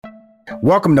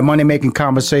Welcome to Money Making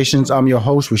Conversations. I'm your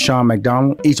host, Rashawn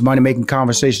McDonald. Each Money Making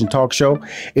Conversation talk show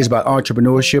is about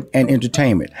entrepreneurship and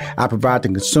entertainment. I provide the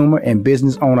consumer and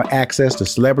business owner access to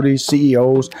celebrities,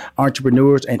 CEOs,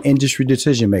 entrepreneurs, and industry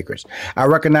decision makers. I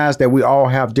recognize that we all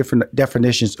have different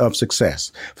definitions of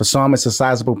success. For some, it's a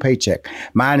sizable paycheck.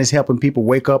 Mine is helping people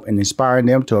wake up and inspiring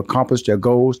them to accomplish their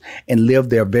goals and live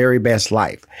their very best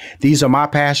life. These are my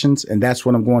passions, and that's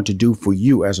what I'm going to do for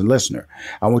you as a listener.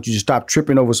 I want you to stop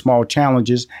tripping over small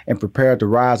challenges and prepare to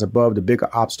rise above the bigger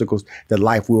obstacles that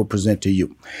life will present to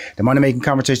you. The Money Making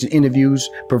Conversation interviews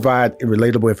provide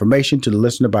relatable information to the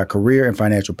listener about career and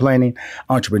financial planning,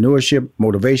 entrepreneurship,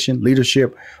 motivation,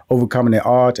 leadership, overcoming the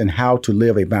odds, and how to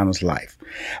live a balanced life.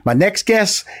 My next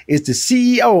guest is the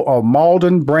CEO of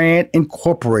Mauldin Brand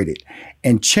Incorporated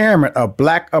and chairman of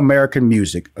Black American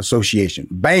Music Association.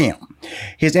 BAM!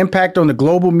 His impact on the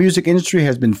global music industry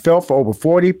has been felt for over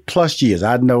 40 plus years.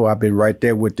 I know I've been right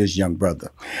there with this young brother.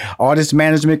 Artist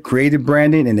management, creative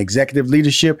branding, and executive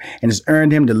leadership, and has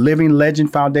earned him the Living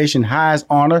Legend Foundation highest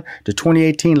honor, the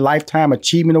 2018 Lifetime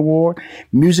Achievement Award.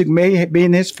 Music may have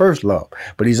been his first love,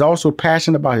 but he's also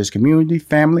passionate about his community,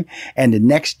 family, and the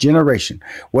next generation.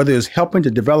 Whether it's helping to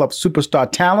develop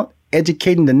superstar talent,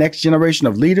 educating the next generation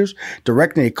of leaders,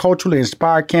 directing a culturally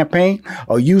inspired campaign,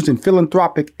 or using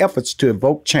philanthropic efforts to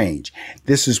evoke change.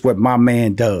 This is what my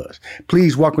man does.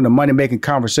 Please welcome to Money Making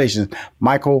Conversations,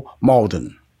 Michael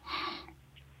Mauldin.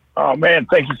 Oh man,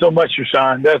 thank you so much,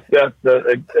 Rashawn. That's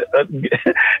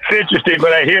it's interesting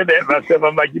when I hear that myself.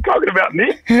 I'm like, you talking about me?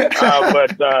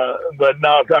 But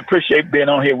no, I appreciate being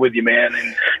on here with you, man.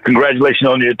 And congratulations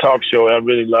on your talk show. I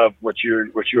really love what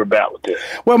you're about with this.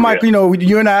 Well, Mike, you know,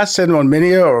 you and I sitting on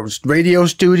many radio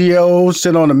studios,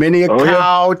 sitting on many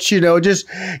couch,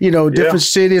 different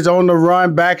cities on the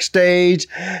run, backstage.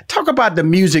 Talk about the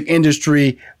music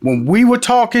industry when we were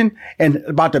talking and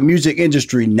about the music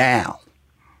industry now.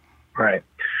 Right.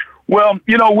 Well,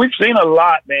 we've seen a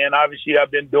lot, man. Obviously, I've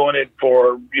been doing it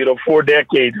for, 4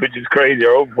 decades, which is crazy,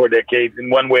 or over 4 decades in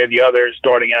one way or the other,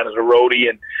 starting out as a roadie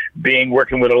and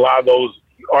working with a lot of those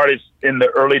artists in the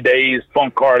early days,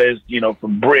 funk artists,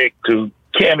 from Brick to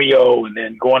Cameo, and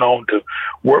then going on to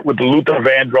work with the Luther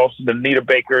Vandross and the Anita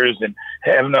Bakers, and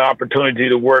having the opportunity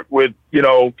to work with,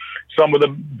 some of the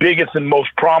biggest and most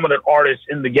prominent artists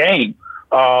in the game.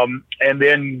 And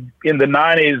then in the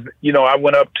 90s, I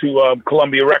went up to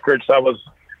Columbia Records. I was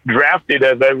drafted,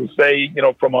 as I would say,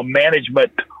 from a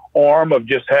management arm of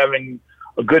just having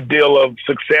a good deal of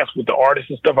success with the artists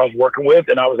and stuff I was working with.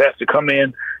 And I was asked to come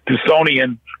in to Sony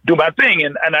and do my thing.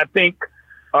 And I think,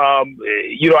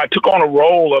 I took on a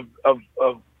role of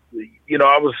I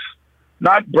was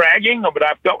not bragging, but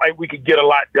I felt like we could get a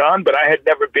lot done, but I had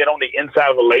never been on the inside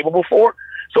of a label before.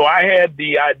 So I had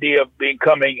the idea of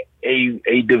becoming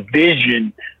a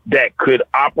division that could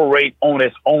operate on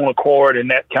its own accord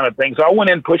and that kind of thing. So I went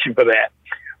in pushing for that.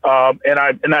 And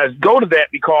I go to that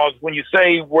because when you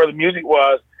say where the music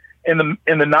was in the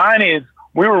 90s,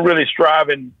 we were really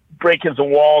striving, breaking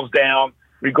some walls down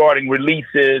regarding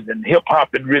releases, and hip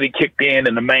hop had really kicked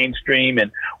in the mainstream, and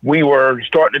we were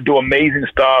starting to do amazing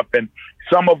stuff. And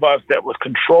some of us that was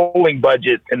controlling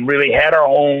budgets and really had our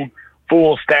own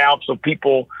full staffs of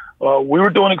people, we were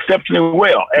doing exceptionally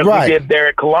well, as we did there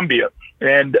at Columbia.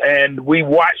 And we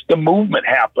watched the movement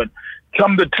happen.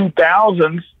 Come the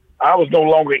 2000s, I was no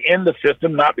longer in the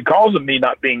system, not because of me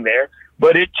not being there,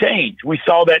 but it changed. We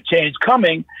saw that change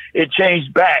coming. It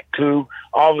changed back to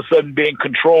all of a sudden being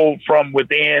controlled from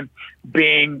within,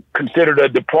 being considered a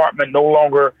department. No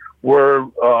longer were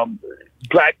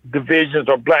black divisions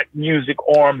or black music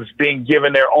arms being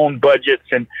given their own budgets,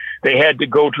 and they had to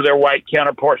go to their white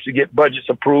counterparts to get budgets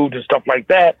approved and stuff like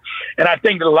that. And I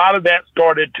think a lot of that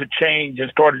started to change and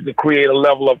started to create a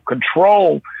level of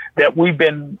control that we've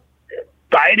been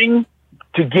fighting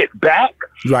to get back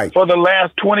for the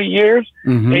last 20 years.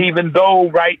 Mm-hmm. Even though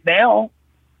right now,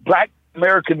 Black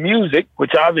American music,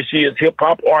 which obviously is hip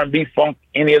hop, R&B, funk,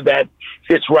 any of that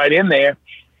fits right in there,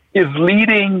 is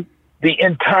leading the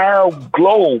entire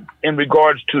globe in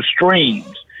regards to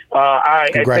streams. I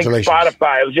think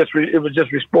Spotify, it was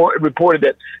just reported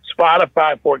that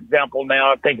Spotify, for example,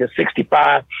 now I think is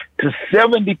 65 to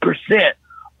 70%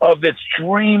 of its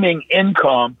streaming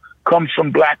income comes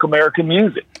from Black American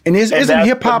music. And isn't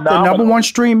hip hop the number one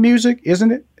stream music,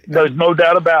 isn't it? There's no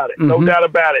doubt about it. Mm-hmm. No doubt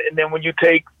about it. And then when you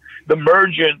take the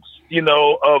emergence,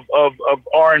 of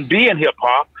R&B and hip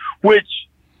hop, which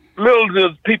little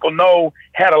does people know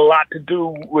had a lot to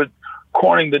do with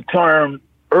coining the term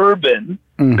urban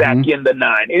back in the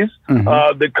 90s.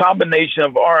 Mm-hmm. The combination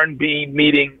of R&B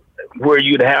meeting where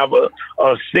you'd have a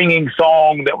singing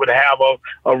song that would have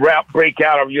a rap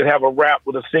breakout, or you'd have a rap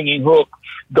with a singing hook.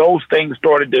 Those things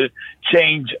started to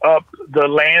change up the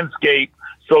landscape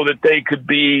so that they could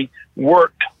be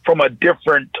worked from a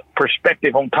different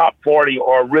perspective on Top 40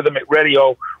 or rhythmic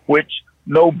radio, which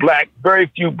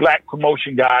very few black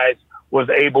promotion guys was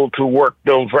able to work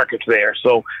those records there.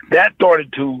 So that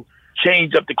started to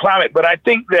change up the climate. But I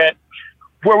think that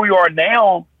where we are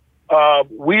now,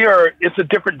 it's a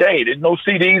different day. There's no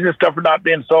CDs and stuff are not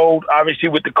being sold. Obviously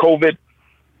with the COVID,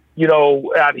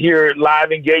 out here,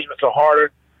 live engagements are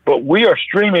harder, but we are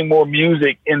streaming more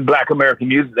music in Black American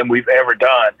music than we've ever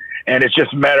done. And it's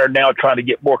just a matter of now trying to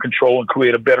get more control and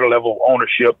create a better level of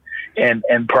ownership and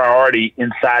priority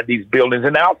inside these buildings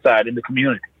and outside in the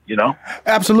community.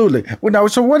 Absolutely. Well, now,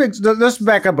 so let's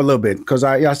back up a little bit, because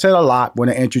I said a lot when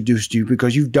I introduced you,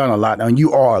 because you've done a lot and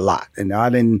you are a lot. And I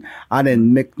didn't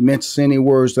mince any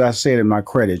words that I said in my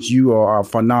credits. You are a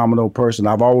phenomenal person.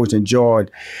 I've always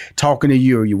enjoyed talking to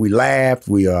you. We laughed.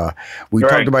 We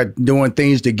talked about doing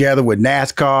things together with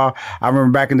NASCAR. I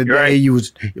remember back in the day, you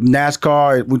was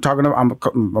NASCAR.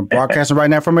 I'm broadcasting right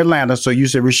now from Atlanta. So you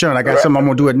said, Rashawn, I got something I'm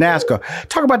going to do at NASCAR.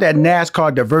 Talk about that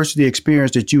NASCAR diversity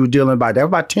experience that you were dealing with. That was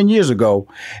about 10 years ago,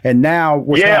 and now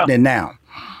what's happening now?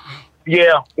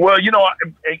 Yeah, well,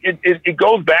 it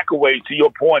goes back a way. To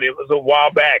your point, it was a while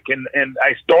back, and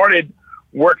I started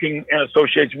working in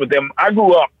association with them. I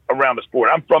grew up around the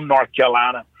sport. I'm from North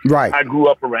Carolina. Right. I grew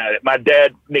up around it. My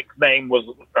dad's nickname was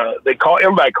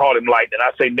everybody called him Lightning.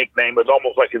 I say nickname, but it's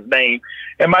almost like his name.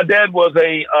 And my dad was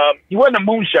he wasn't a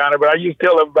moonshiner, but I used to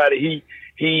tell everybody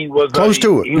he was close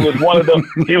to it. He was one of them.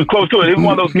 He was close to it. He was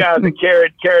one of those guys that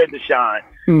carried the shine.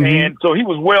 Mm-hmm. And so he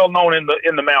was well known in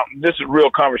the mountain. This is real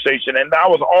conversation. And I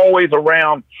was always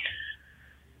around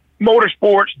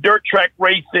motorsports, dirt track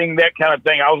racing, that kind of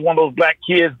thing. I was one of those black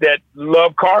kids that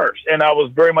loved cars, and I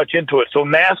was very much into it. So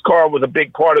NASCAR was a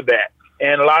big part of that.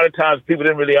 And a lot of times people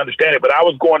didn't really understand it, but I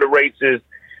was going to races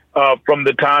from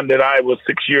the time that I was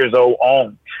 6 years old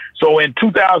on. So in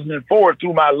 2004,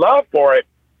 through my love for it,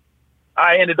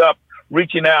 I ended up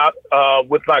reaching out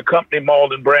with my company,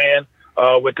 Mauldin Brand.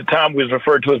 At the time, we was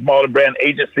referred to as Mauldin Brand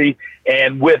Agency.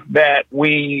 And with that,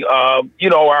 we,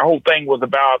 our whole thing was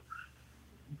about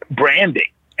branding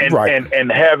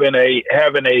and having an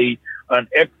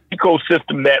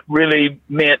ecosystem that really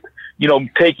meant,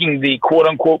 taking the quote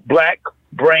unquote black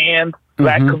brand,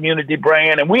 black community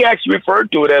brand. And we actually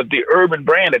referred to it as the urban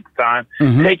brand at the time,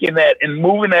 taking that and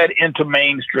moving that into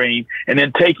mainstream, and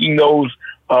then taking those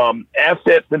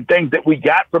assets and things that we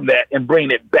got from that and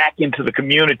bringing it back into the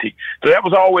community. So that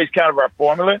was always kind of our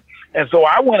formula. And so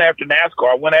I went after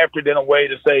NASCAR. I went after it in a way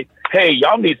to say, hey,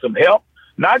 y'all need some help,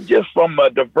 not just from a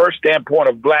diverse standpoint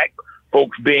of black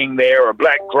folks being there or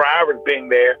black drivers being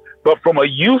there, but from a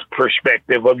youth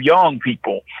perspective of young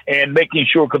people and making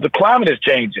sure, because the climate is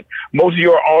changing. Most of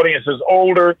your audience is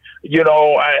older.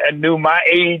 I knew my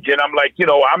age, and I'm like,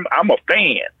 I'm a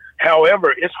fan.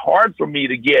 However, it's hard for me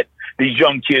to get these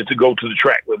young kids to go to the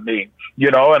track with me,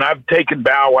 and I've taken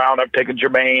Bow Wow and I've taken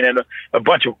Jermaine and a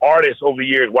bunch of artists over the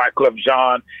years, Wyclef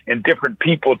Jean and different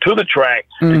people to the track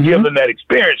to give them that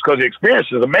experience, because the experience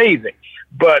is amazing,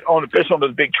 but on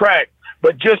this big track,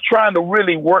 but just trying to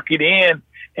really work it in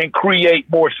and create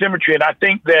more symmetry. And I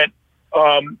think that,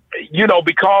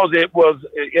 because it was,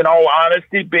 in all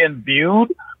honesty, been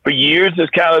viewed for years as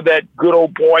kind of that good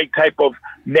old boy type of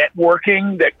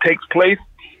networking that takes place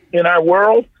in our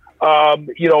world. A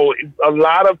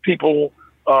lot of people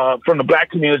from the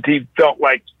black community felt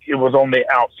like it was on the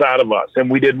outside of us, and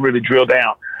we didn't really drill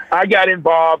down. I got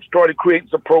involved, started creating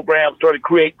some programs, started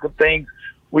creating some things.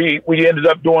 We ended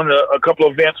up doing a couple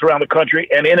of events around the country,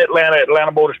 and in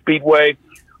Atlanta Motor Speedway,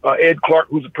 Ed Clark,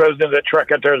 who's the president of that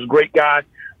track out there, is a great guy.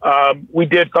 We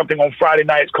did something on Friday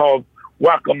nights called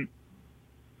Welcome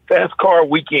Fast Car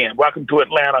Weekend. Welcome to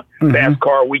Atlanta Fast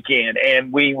Car Weekend.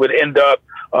 And we would end up,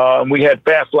 we had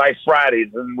Fast Life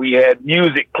Fridays, and we had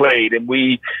music played, and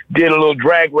we did a little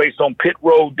drag race on Pit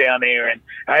Road down there. And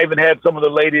I even had some of the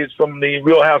ladies from the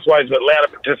Real Housewives of Atlanta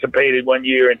participated one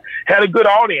year and had a good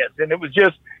audience. And it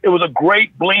was a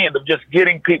great blend of just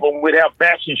getting people. We'd have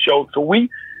fashion shows. So we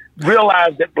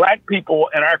realized that black people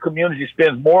in our community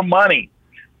spends more money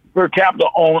per capita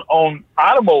on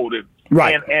automotive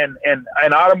and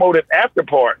automotive after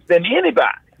parts than anybody.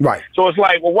 Right. So it's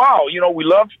like, well, wow, we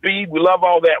love speed, we love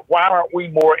all that. Why aren't we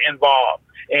more involved?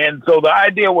 And so the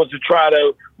idea was to try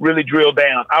to really drill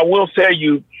down. I will tell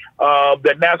you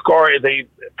that NASCAR is a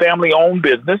family-owned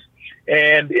business,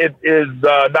 and it is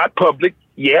not public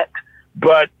yet,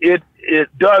 but it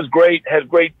does great, has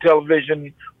great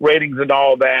television ratings and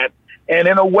all that. And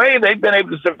in a way, they've been able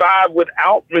to survive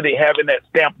without really having that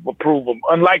stamp of approval.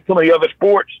 Unlike some of the other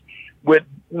sports with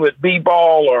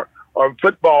b-ball or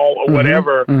football or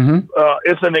whatever,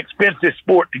 it's an expensive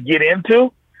sport to get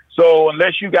into. So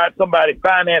unless you got somebody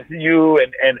financing you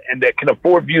and that can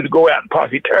afford you to go out and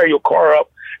possibly tear your car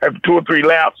up after 2 or 3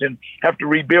 laps and have to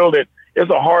rebuild it, it's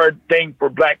a hard thing for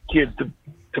black kids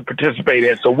to participate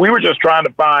in. So we were just trying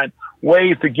to find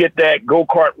ways to get that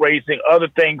go-kart racing, other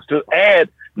things to add,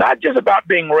 not just about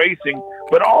being racing,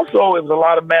 but also it was a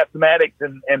lot of mathematics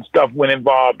and stuff went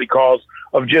involved because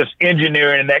of just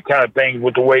engineering and that kind of thing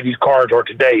with the way these cars are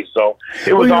today. So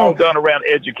it was all done around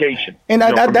education. And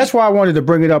that's why I wanted to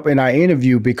bring it up in our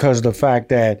interview, because of the fact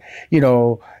that,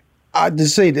 I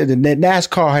just say that the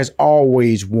NASCAR has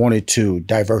always wanted to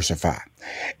diversify.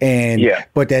 And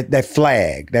but that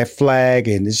flag,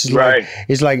 and it's just like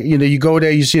it's like you go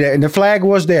there, you see that, and the flag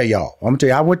was there, y'all. I'm gonna tell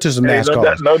you, I went to some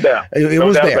NASCAR. No doubt, it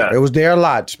was there. It was there a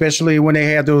lot, especially when they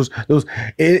had those.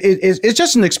 It's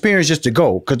just an experience just to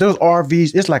go, because those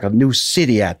RVs, it's like a new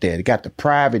city out there. They got the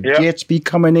private jets be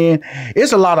coming in.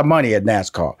 It's a lot of money at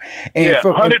NASCAR. And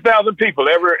 100,000 people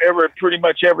every pretty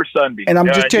much every Sunday. And I'm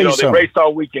just telling you something. They raced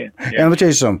all weekend. And I'm gonna tell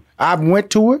you something. I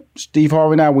went to it. Steve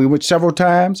Harvey and I, we went several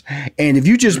times, and if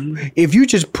you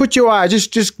just put your eyes,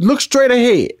 just look straight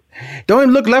ahead. Don't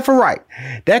even look left or right.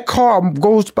 That car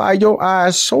goes by your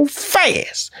eyes so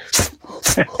fast.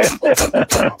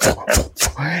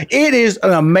 It is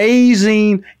an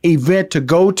amazing event to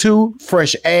go to.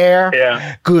 Fresh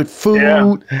air, good food.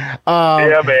 Man.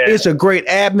 It's a great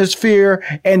atmosphere.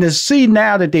 And to see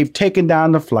now that they've taken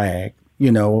down the flag,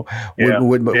 with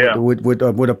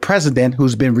a president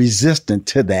who's been resistant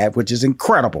to that, which is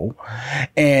incredible.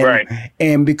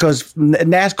 And because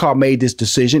NASCAR made this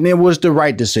decision, it was the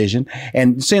right decision.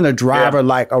 And seeing a driver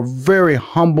like a very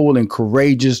humble and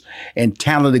courageous and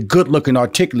talented, good-looking,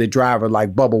 articulate driver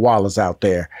like Bubba Wallace out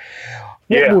there.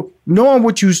 Knowing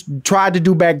what you tried to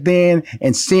do back then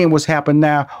and seeing what's happened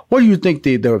now, what do you think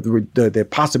the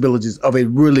possibilities of it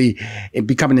really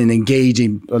becoming an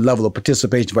engaging level of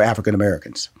participation for African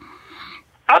Americans?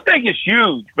 I think it's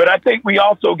huge, but I think we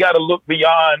also got to look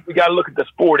beyond. We got to look at the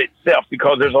sport itself,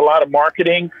 because there's a lot of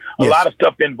marketing, a lot of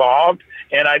stuff involved.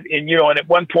 And at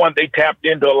one point they tapped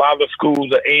into a lot of the schools,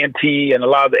 the A&T and a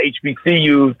lot of the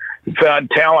HBCUs, to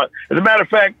find talent. As a matter of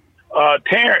fact,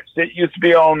 Terrence, that used to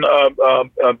be on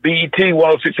BET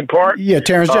 106 in Park. Yeah,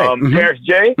 Terrence J. Terrence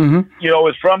J.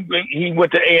 He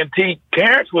went to A&T.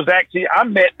 Terrence was actually, I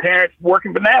met Terrence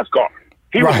working for NASCAR.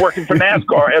 He was working for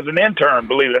NASCAR as an intern,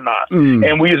 believe it or not.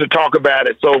 And we used to talk about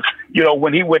it. So,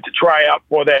 when he went to try out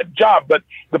for that job. But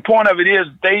the point of it is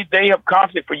they have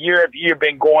constantly for year after year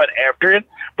been going after it.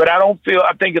 But I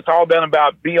think it's all been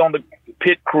about be on the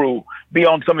pit crew, be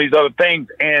on some of these other things.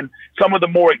 And some of the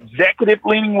more executive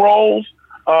leaning roles,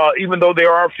 even though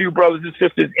there are a few brothers and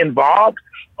sisters involved,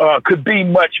 could be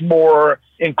much more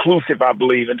inclusive, I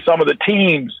believe, in some of the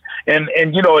teams. And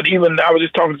even I was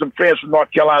just talking to some friends from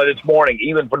North Carolina this morning,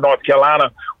 even for North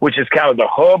Carolina, which is kind of the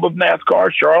hub of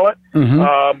NASCAR, Charlotte.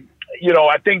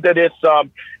 I think that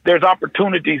there's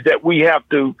opportunities that we have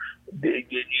to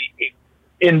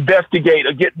investigate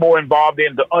or get more involved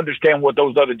in to understand what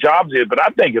those other jobs is. But I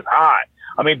think it's high.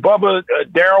 I mean, Bubba,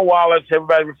 Darrell Wallace,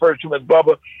 everybody refers to him as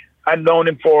Bubba. I've known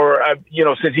him for,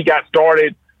 since he got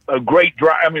started. A great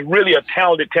driver. I mean, really a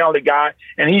talented guy.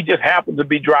 And he just happens to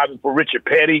be driving for Richard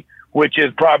Petty, which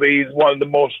is probably one of the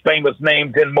most famous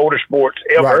names in motorsports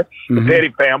ever, the Petty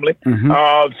family.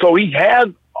 So he has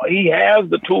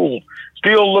the tools.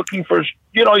 Still looking for,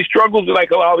 he struggles like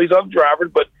a lot of these other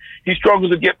drivers, but he struggles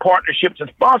to get partnerships and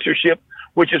sponsorship,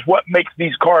 which is what makes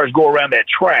these cars go around that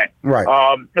track.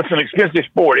 It's an expensive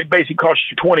sport. It basically costs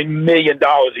you $20 million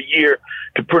a year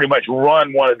to pretty much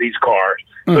run one of these cars.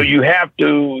 So you have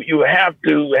to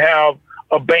have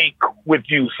a bank with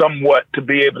you somewhat to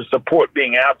be able to support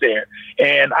being out there.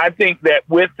 And I think that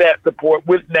with that support,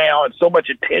 with now and so much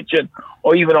attention,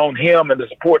 or even on him and the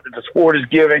support that the sport is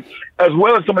giving, as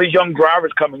well as some of these young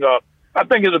drivers coming up, I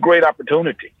think it's a great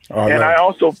opportunity. I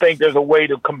also think there's a way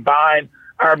to combine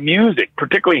our music,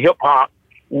 particularly hip hop,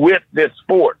 with this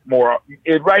sport more.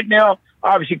 Right now,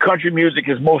 obviously, country music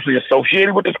is mostly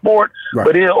associated with the sport,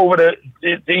 but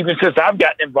even since I've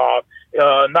gotten involved,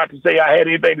 Not to say I had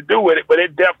anything to do with it, but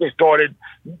it definitely started,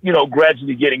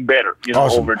 gradually getting better,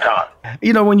 Awesome. over time.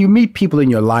 When you meet people in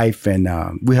your life, and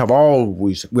we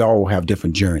all have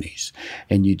different journeys,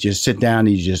 and you just sit down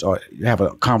and you just have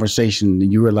a conversation,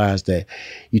 and you realize that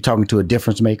you're talking to a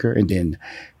difference maker, and then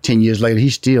 10 years later,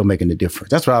 he's still making the difference.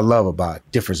 That's what I love about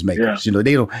difference makers.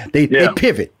 Yeah. They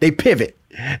pivot. They pivot.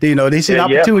 They see an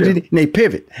opportunity and they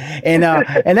pivot. And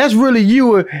and that's really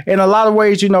you in a lot of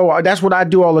ways. That's what I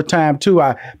do all the time too.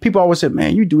 People always say,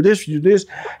 man, you do this, you do this.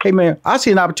 Hey man, I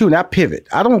see an opportunity, I pivot.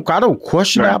 I don't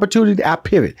question the opportunity, I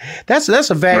pivot. That's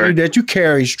a value that you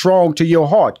carry strong to your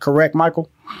heart, correct, Michael?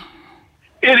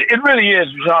 It really is,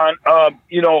 John.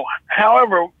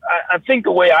 However, I think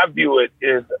the way I view it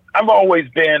is I've always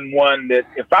been one that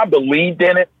if I believed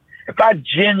in it, if I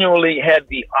genuinely had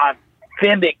the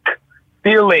authentic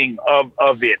feeling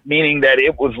of it, meaning that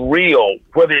it was real,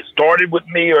 whether it started with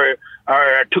me or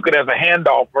I took it as a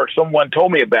handoff or someone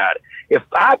told me about it. If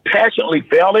I passionately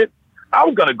felt it, I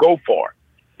was going to go for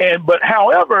it. But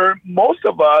however, most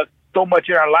of us, so much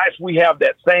in our lives, we have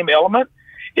that same element.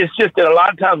 It's just that a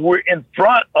lot of times we're in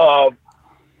front of,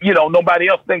 nobody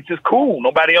else thinks it's cool.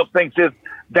 Nobody else thinks it's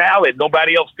valid.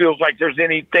 Nobody else feels like there's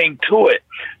anything to it.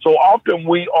 So often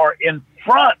we are in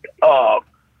front of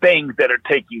things that are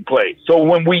taking place. So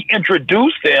when we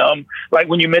introduce them, like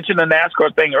when you mentioned the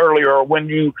NASCAR thing earlier, or when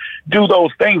you do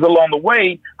those things along the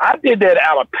way, I did that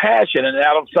out of passion and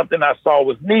out of something I saw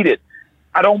was needed.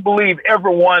 I don't believe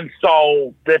everyone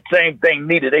saw that same thing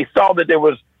needed. They saw that there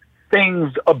was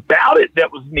things about it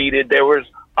that was needed. There was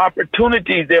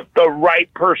opportunities if the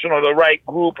right person or the right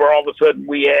group, or all of a sudden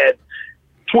we had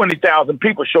 20,000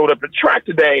 people showed up at the track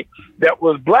today that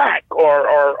was black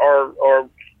or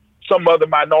some other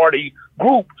minority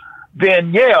group,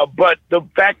 then yeah, but the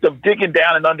fact of digging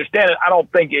down and understanding, I don't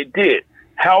think it did.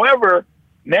 However,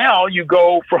 now you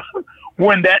go from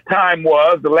when that time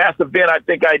was, the last event I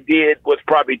think I did was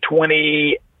probably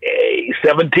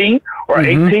 2017 or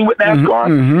 18 with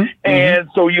NASCAR. And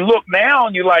so you look now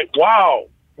and you're like, wow,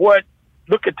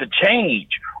 look at the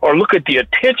change, or look at the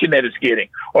attention that it's getting,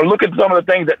 or look at some of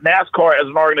the things that NASCAR as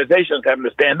an organization is having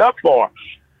to stand up for.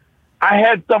 I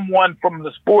had someone from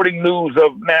the sporting news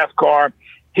of NASCAR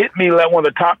hit me, like one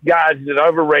of the top guys that I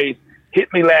ever raced,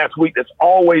 hit me last week that's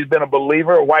always been a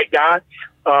believer, a white guy,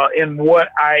 in what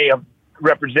I have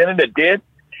represented that did.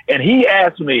 And he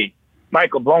asked me,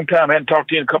 Michael, long time, I hadn't talked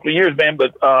to you in a couple of years, man,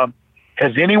 but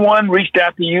has anyone reached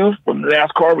out to you from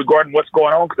NASCAR regarding what's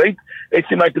going on? Because they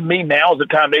seem like to me now is the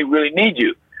time they really need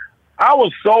you. I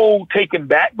was so taken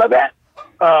back by that.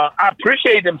 I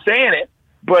appreciate them saying it.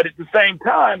 But at the same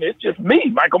time, it's just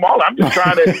me, Michael Mauldin. I'm just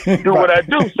trying to do what I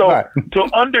do. So to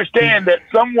understand that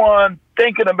someone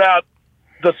thinking about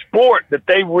the sport that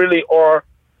they really are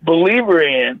believer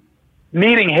in,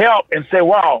 needing help and say,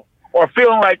 wow, or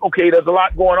feeling like, okay, there's a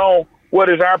lot going on. What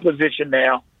is our position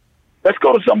now? Let's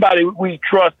go to somebody we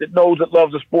trust that knows, that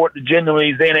loves the sport, that genuinely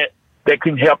is in it, that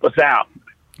can help us out.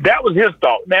 That was his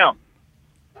thought. Now,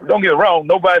 don't get me wrong.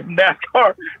 Nobody from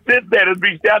NASCAR since then has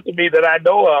reached out to me that I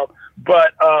know of.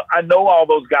 But I know all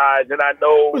those guys, and I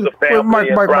know the family. Mike,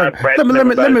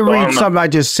 let me read something I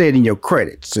just said in your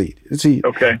credits. See,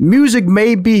 okay. Music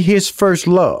may be his first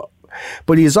love,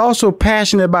 but he is also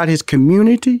passionate about his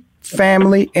community,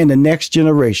 family, and the next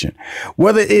generation.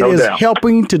 Whether it is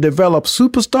helping to develop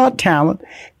superstar talent,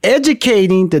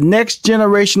 educating the next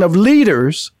generation of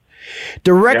leaders,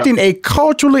 directing a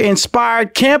culturally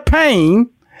inspired campaign,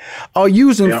 or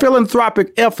using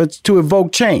philanthropic efforts to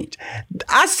evoke change.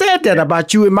 I said that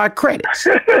about you in my credits.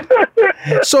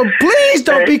 So please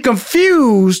don't be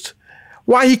confused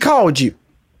why he called you.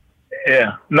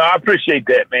 Yeah. No, I appreciate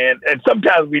that, man. And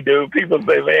sometimes we do. People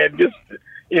say, man,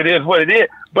 it is what it is.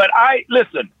 But I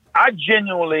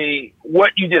genuinely,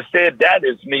 what you just said, that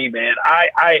is me, man.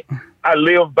 I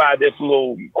live by this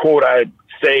little quote I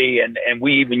say, and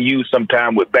we even use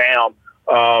sometime with BAM.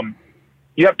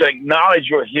 You have to acknowledge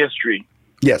your history.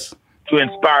 Yes. To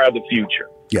inspire the future.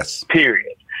 Yes.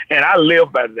 Period. And I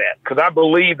live by that because I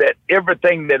believe that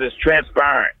everything that is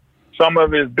transpiring, some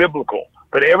of it is biblical,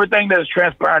 but everything that is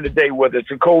transpiring today, whether it's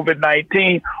a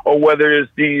COVID-19 or whether it's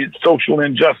the social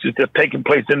injustice that's taking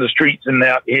place in the streets and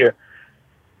out here,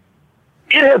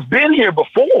 it has been here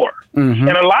before. And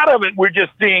a lot of it we're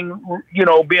just seeing,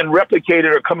 being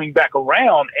replicated or coming back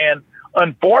around. And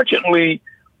unfortunately,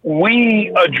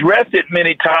 we address it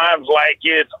many times like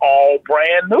it's all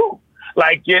brand new.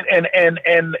 Like it,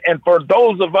 and for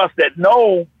those of us that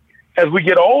know, as we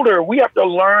get older, we have to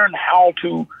learn how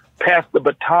to pass the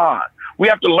baton. We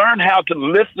have to learn how to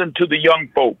listen to the young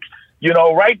folks.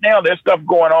 Right now there's stuff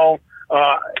going on.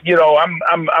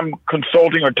 I'm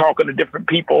consulting or talking to different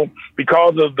people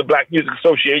because of the Black Music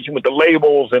Association with the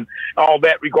labels and all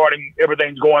that regarding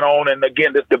everything's going on. And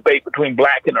again, this debate between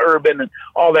black and urban and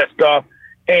all that stuff.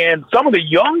 And some of the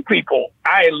young people,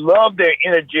 I love their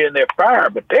energy and their fire,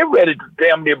 but they're ready to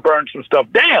damn near burn some stuff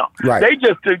down. Right.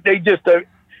 They just are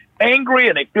angry,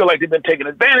 and they feel like they've been taken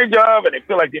advantage of, and they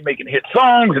feel like they're making hit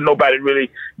songs and nobody really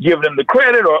giving them the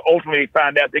credit, or ultimately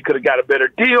find out they could have got a better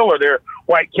deal, or their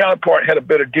white counterpart had a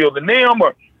better deal than them.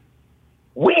 Or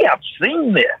we have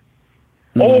seen this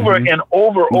over and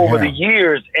over the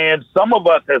years, and some of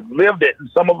us have lived it,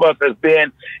 and some of us has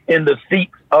been in the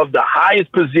seat of the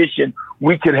highest position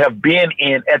we could have been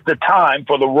in at the time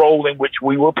for the role in which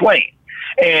we were playing.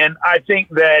 And I think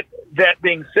that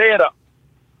being said,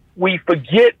 we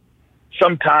forget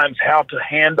sometimes how to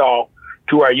hand off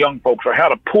to our young folks or how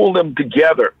to pull them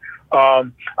together. I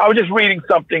was just reading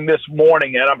something this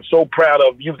morning, and I'm so proud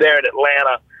of you there in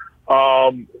Atlanta,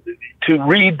 to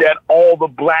read that all the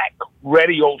black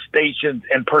radio stations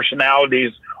and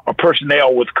personalities or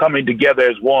personnel was coming together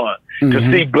as one. To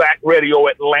see Black Radio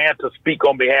Atlanta speak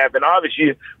on behalf. And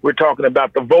obviously we're talking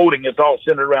about the voting. It's all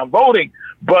centered around voting.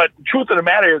 But the truth of the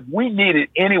matter is we need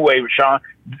it anyway, Rashawn.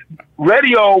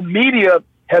 Radio media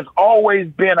has always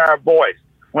been our voice.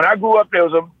 When I grew up, there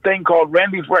was a thing called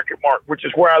Randy's Record Mark, which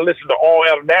is where I listened to all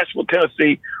out of Nashville,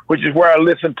 Tennessee, which is where I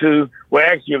listened to, well,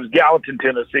 actually it was Gallatin,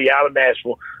 Tennessee, out of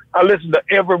Nashville. I listened to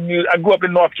every music. I grew up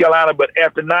in North Carolina, but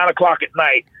after 9 o'clock at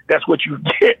night, that's what you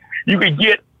get. You could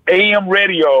get AM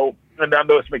radio, and I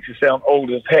know this makes you sound old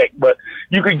as heck, but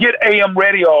you could get AM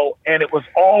radio, and it was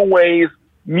always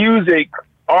music,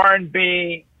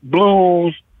 R&B,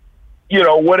 blues,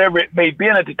 whatever it may be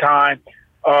at the time,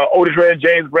 Otis Redding,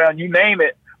 James Brown, you name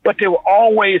it. But they were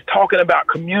always talking about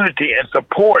community and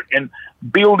support and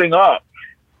building up.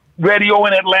 Radio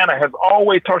in Atlanta has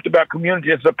always talked about community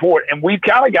and support, and we've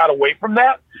kind of got away from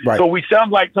that. Right. So we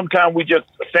sound like sometimes we just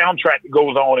a soundtrack that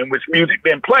goes on in which music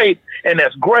being played, and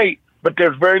that's great, but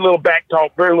there's very little back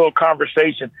talk, very little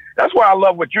conversation. That's why I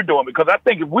love what you're doing, because I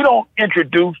think if we don't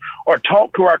introduce or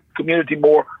talk to our community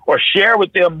more or share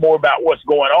with them more about what's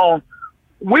going on,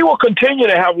 we will continue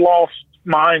to have lost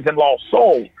minds and lost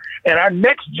souls. And our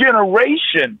next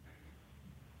generation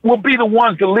will be the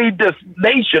ones to lead this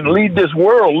nation, lead this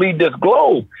world, lead this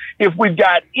globe. If we've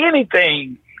got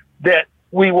anything that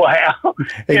we will have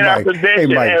in our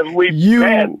possession as we've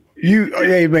had.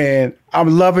 Hey man,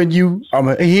 I'm loving you.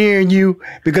 I'm hearing you,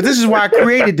 because this is why I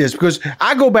created this, because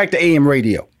I go back to AM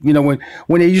radio. When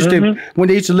they used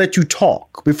to let you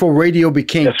talk before radio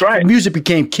became, music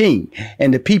became king,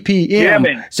 and the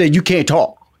PPM said you can't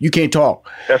talk. You can't talk.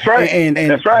 That's right. And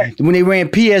that's right. When they ran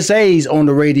PSAs on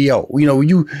the radio,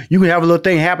 you can have a little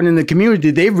thing happen in the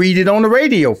community. They read it on the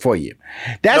radio for you.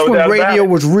 That's when radio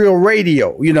was real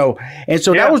radio, And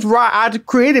so that was why I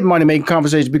created Money Making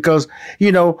Conversations, because,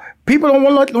 people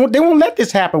they won't let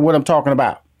this happen, what I'm talking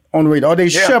about on the radio. Or they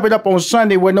shove it up on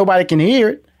Sunday where nobody can hear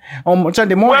it on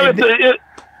Sunday morning. Well,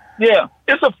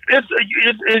 it's a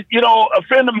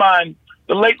friend of mine,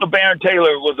 the late LeBaron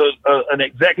Taylor, was an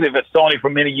executive at Sony for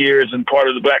many years and part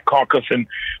of the Black Caucus, and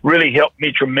really helped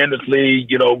me tremendously,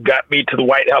 got me to the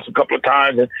White House a couple of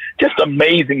times, and just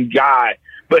amazing guy.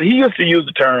 But he used to use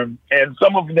the term, and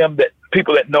some of them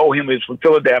people that know him is from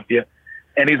Philadelphia,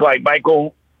 and he's like,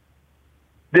 Michael,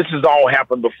 this has all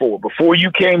happened before. Before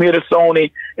you came here to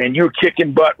Sony, and you're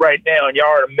kicking butt right now, and y'all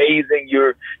are amazing.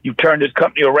 You've turned this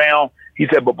company around. He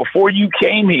said, but before you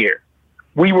came here,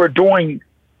 we were doing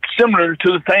similar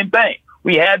to the same thing.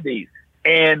 We had these,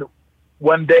 and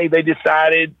one day they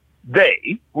decided,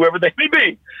 whoever they may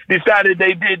be, decided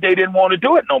they didn't want to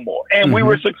do it no more, and we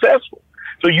were successful.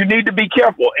 So you need to be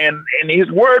careful. And his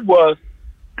word was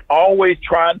always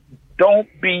don't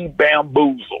be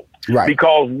bamboozled,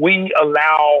 because we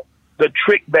allow the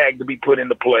trick bag to be put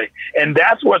into play, and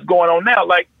that's what's going on now.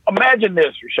 Like, imagine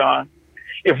this, Rashawn.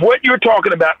 If what you're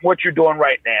talking about, what you're doing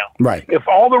right now, if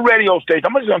all the radio stations,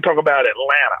 I'm just going to talk about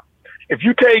Atlanta. If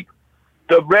you take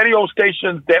the radio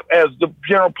stations that, as the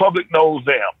general public knows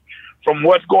them, from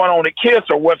what's going on at KISS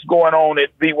or what's going on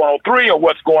at V103 or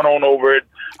what's going on over at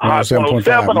Hot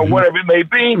 107 or whatever it may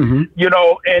be,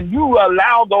 and you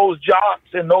allow those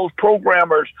jocks and those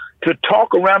programmers to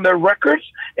talk around their records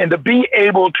and to be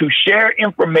able to share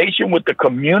information with the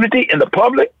community and the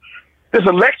public, this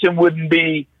election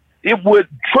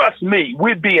trust me,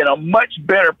 we'd be in a much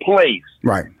better place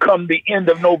come the end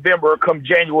of November or come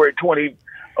January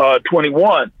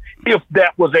 2021 if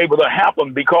that was able to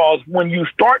happen. Because when you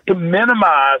start to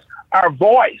minimize our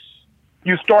voice,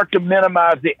 you start to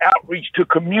minimize the outreach to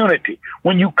community.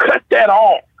 When you cut that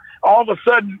off, all of a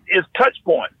sudden it's touch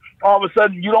point. all of a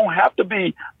sudden you don't have to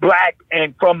be black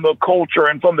and from the culture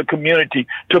and from the community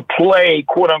to play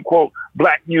quote unquote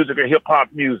black music or hip hop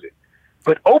music.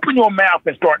 But open your mouth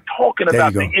and start talking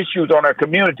about the issues on our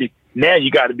community. Now you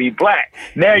got to be black.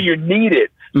 Now you're needed.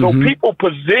 So people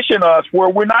position us where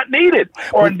we're not needed,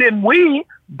 or then we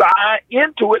buy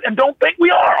into it and don't think we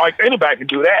are. Like anybody can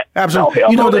do that.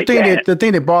 Absolutely. No, the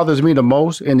thing that bothers me the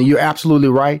most, and you're absolutely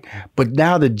right. But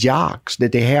now the jocks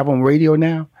that they have on radio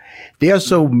now, they are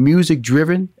so music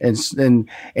driven and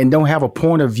don't have a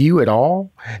point of view at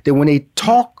all that when they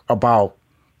talk about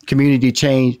community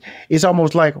change, it's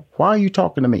almost like, why are you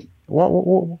talking to me?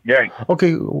 Yeah.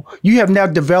 Okay, you have now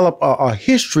developed a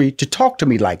history to talk to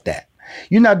me like that.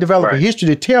 You now develop a history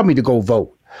to tell me to go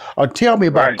vote or tell me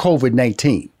about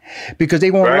COVID-19 because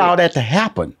they won't allow that to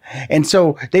happen. And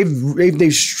so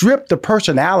they've stripped the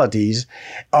personalities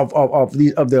of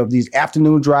these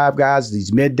afternoon drive guys,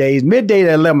 these middays. Midday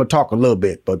they let them talk a little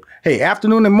bit, but hey,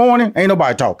 afternoon and morning ain't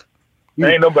nobody talking.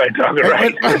 Ain't nobody talking,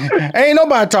 right? Ain't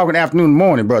nobody talking afternoon and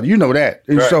morning, brother. You know that.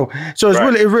 And so it's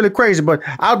really crazy. But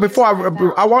I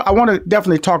want to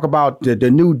definitely talk about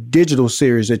the new digital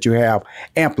series that you have,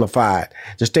 Amplified,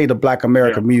 the State of Black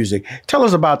American Music. Tell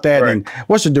us about that and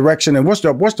what's the direction and what's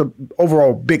the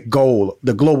overall big goal,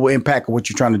 the global impact of what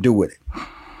you're trying to do with it.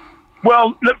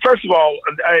 Well, first of all,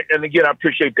 and again, I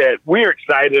appreciate that. We're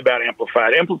excited about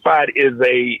Amplified. Amplified is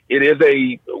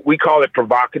we call it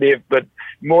provocative, but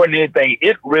more than anything,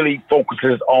 it really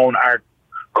focuses on our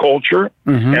culture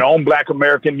and on Black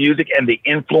American music and the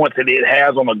influence that it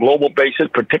has on a global basis,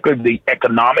 particularly the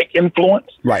economic influence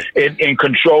in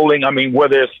controlling,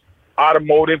 whether it's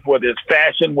automotive, whether it's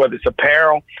fashion, whether it's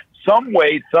apparel, some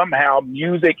way, somehow,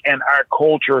 music and our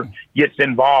culture gets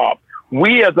involved.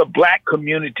 We as a Black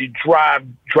community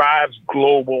drives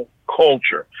global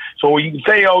culture. So you can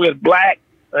say, oh, it's Black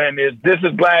and this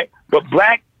is Black, but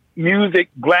Black music,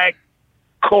 Black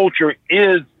culture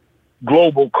is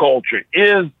global culture,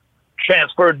 is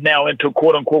transferred now into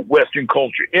quote unquote Western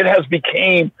culture. It has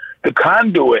become the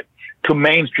conduit to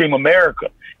mainstream America.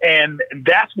 And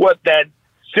that's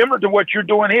similar to what you're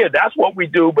doing here. That's what we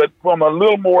do, but from a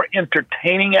little more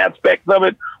entertaining aspects of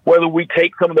it, whether we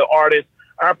take some of the artists.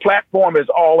 Our platform is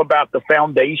all about the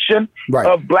foundation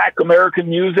of Black American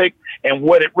music and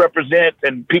what it represents,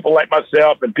 and people like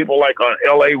myself and people like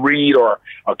L.A. Reid or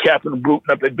Catherine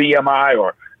Bruton up at BMI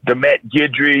or Demet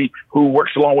Guidry, who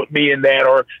works along with me in that,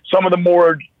 or some of the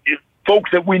more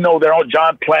folks that we know that are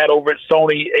John Platt over at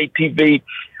Sony ATV,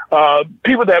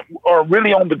 people that are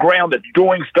really on the ground that's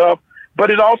doing stuff. But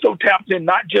it also taps in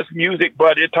not just music,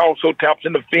 but it also taps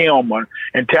into film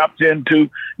and taps into,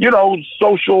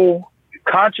 social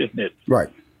consciousness. Right.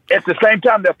 At the same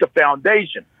time, that's the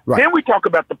foundation. Right. Then we talk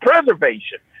about the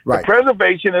preservation. Right. The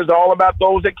preservation is all about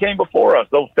those that came before us,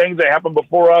 those things that happened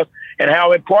before us, and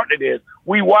how important it is.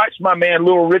 We watched my man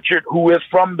Little Richard, who is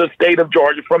from the state of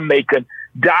Georgia, from Macon,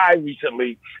 die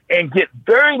recently and get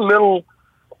very little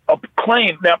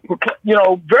acclaim. Now,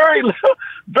 very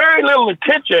little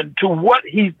attention to what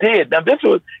he did. Now,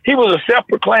 he was a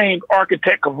self-proclaimed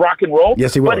architect of rock and roll.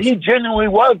 Yes, he was. But he genuinely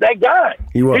was that guy.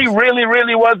 He was. He really,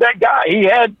 really was that guy. He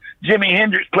had Jimi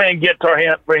Hendrix playing guitar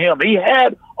for him. He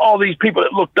had all these people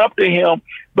that looked up to him,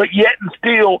 but yet and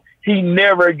still, he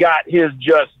never got his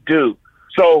just due.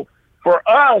 So for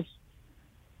us,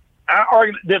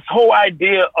 this whole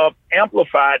idea of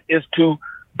Amplified is to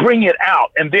bring it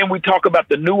out. And then we talk about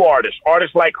the new artists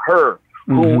like her,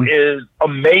 who is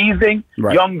amazing,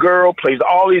 young girl, plays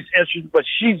all these instruments, but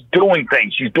she's doing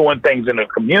things. She's doing things in her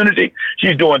community.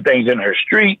 She's doing things in her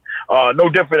street, no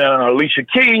different than Alicia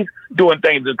Keys, doing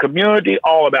things in the community,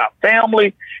 all about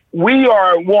family. We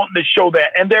are wanting to show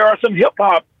that. And there are some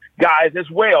hip-hop guys as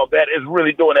well that is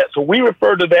really doing that. So we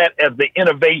refer to that as the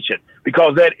innovation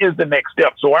because that is the next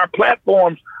step. So our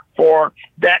platforms for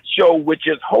that show, which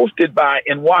is hosted by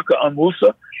Nwaka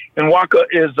Amusa. Nwaka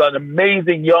is an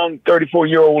amazing young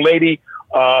 34-year-old lady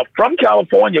from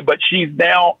California, but she's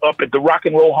now up at the Rock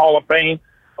and Roll Hall of Fame,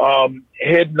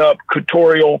 heading up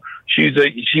Coutorial. She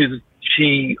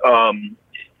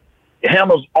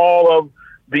handles all of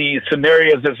the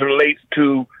scenarios as it relates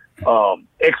to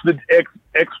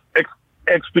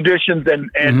expeditions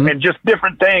and just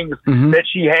different things that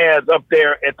she has up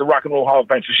there at the Rock and Roll Hall of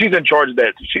Fame. So she's in charge of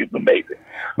that. So she's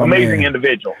amazing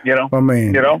individual,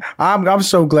 I'm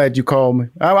so glad you called me.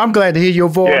 I'm glad to hear your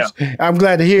voice. Yeah. I'm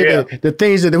glad to hear the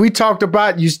things that we talked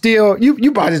about. You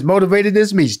about as motivated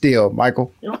as me still,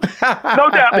 Michael. No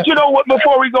doubt. But you know what,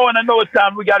 before we go, and I know it's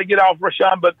time, we got to get off,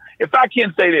 Rashawn, but if I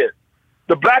can say this,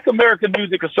 the Black American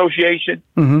Music Association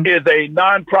is a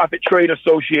nonprofit trade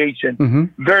association,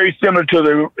 very similar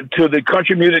to the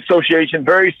Country Music Association,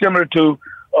 very similar to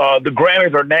the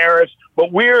Grammys or NARAS,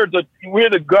 but we're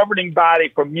the governing body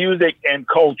for music and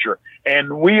culture,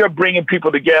 and we are bringing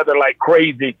people together like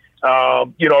crazy,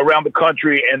 around the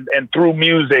country and through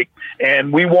music,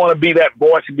 and we want to be that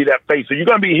voice and be that face. So you're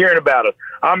going to be hearing about us.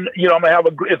 I'm going to have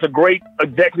it's a great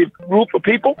executive group of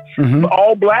people,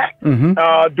 all Black,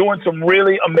 doing some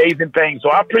really amazing things. So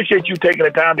I appreciate you taking the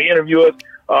time to interview us.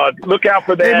 Look out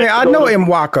for that. Hey, man, I know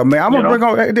Mwaka, man. I'm gonna bring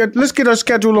on. Let's get her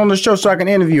scheduled on the show so I can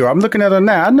interview her. I'm looking at her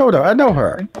now. I know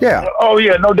her. Yeah. Oh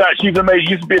yeah, no doubt. She's amazing.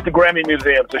 She used to be at the Grammy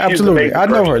Museum. So absolutely, she's I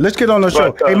know her. Let's get on the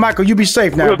show. Hey, Michael, you be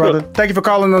safe now, brother. Thank you for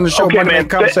calling on the show. Okay, man.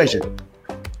 Conversation.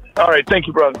 All right, thank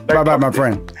you, brother. Bye, my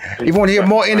friend. If you want to hear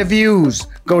more interviews,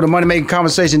 go to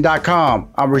moneymakingconversation.com.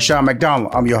 I'm Rushion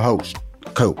McDonald. I'm your host.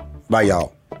 Cool. Bye,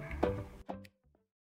 y'all.